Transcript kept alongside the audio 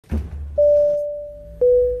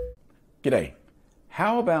G'day.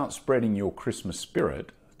 How about spreading your Christmas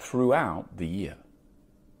spirit throughout the year?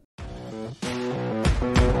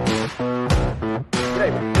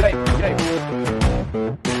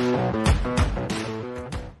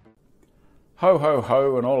 Ho, ho,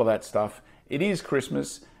 ho, and all of that stuff. It is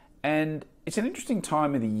Christmas, and it's an interesting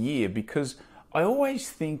time of the year because I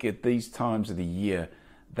always think at these times of the year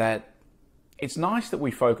that it's nice that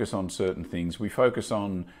we focus on certain things. We focus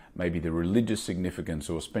on maybe the religious significance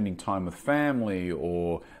or spending time with family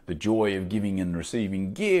or the joy of giving and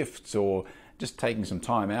receiving gifts or just taking some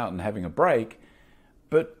time out and having a break.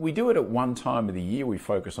 But we do it at one time of the year, we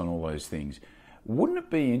focus on all those things. Wouldn't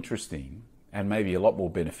it be interesting and maybe a lot more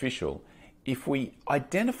beneficial if we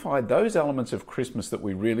identified those elements of Christmas that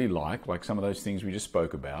we really like some of those things we just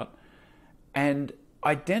spoke about, and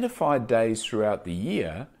identified days throughout the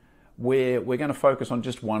year where we're going to focus on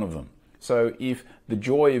just one of them. So if the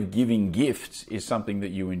joy of giving gifts is something that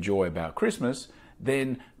you enjoy about Christmas,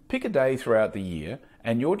 then pick a day throughout the year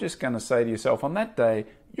and you're just going to say to yourself, on that day,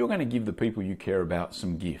 you're going to give the people you care about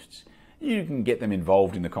some gifts. You can get them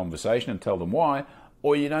involved in the conversation and tell them why,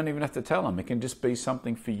 or you don't even have to tell them. It can just be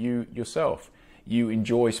something for you yourself. You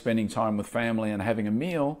enjoy spending time with family and having a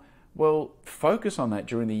meal. Well, focus on that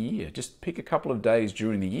during the year. Just pick a couple of days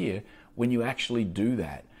during the year when you actually do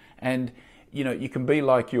that. And you can be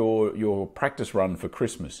like your practice run for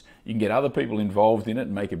Christmas. You can get other people involved in it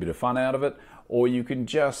and make a bit of fun out of it, or you can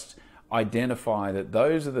just identify that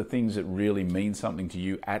those are the things that really mean something to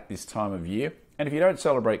you at this time of year. And if you don't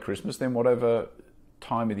celebrate Christmas, then whatever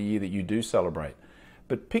time of the year that you do celebrate.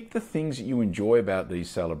 But pick the things that you enjoy about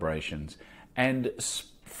these celebrations and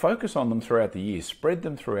focus on them throughout the year. Spread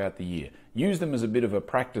them throughout the year. Use them as a bit of a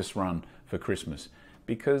practice run for Christmas,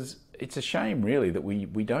 because it's a shame really that we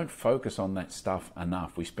don't focus on that stuff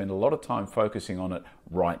enough. We spend a lot of time focusing on it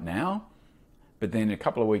right now, but then a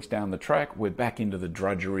couple of weeks down the track, we're back into the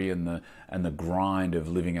drudgery and the grind of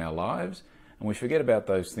living our lives, and we forget about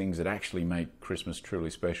those things that actually make Christmas truly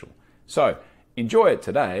special. So enjoy it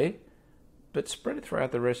today, but spread it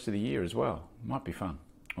throughout the rest of the year as well. It might be fun.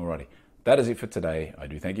 Alrighty, that is it for today. I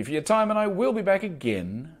do thank you for your time, and I will be back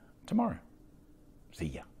again tomorrow. See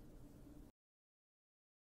ya.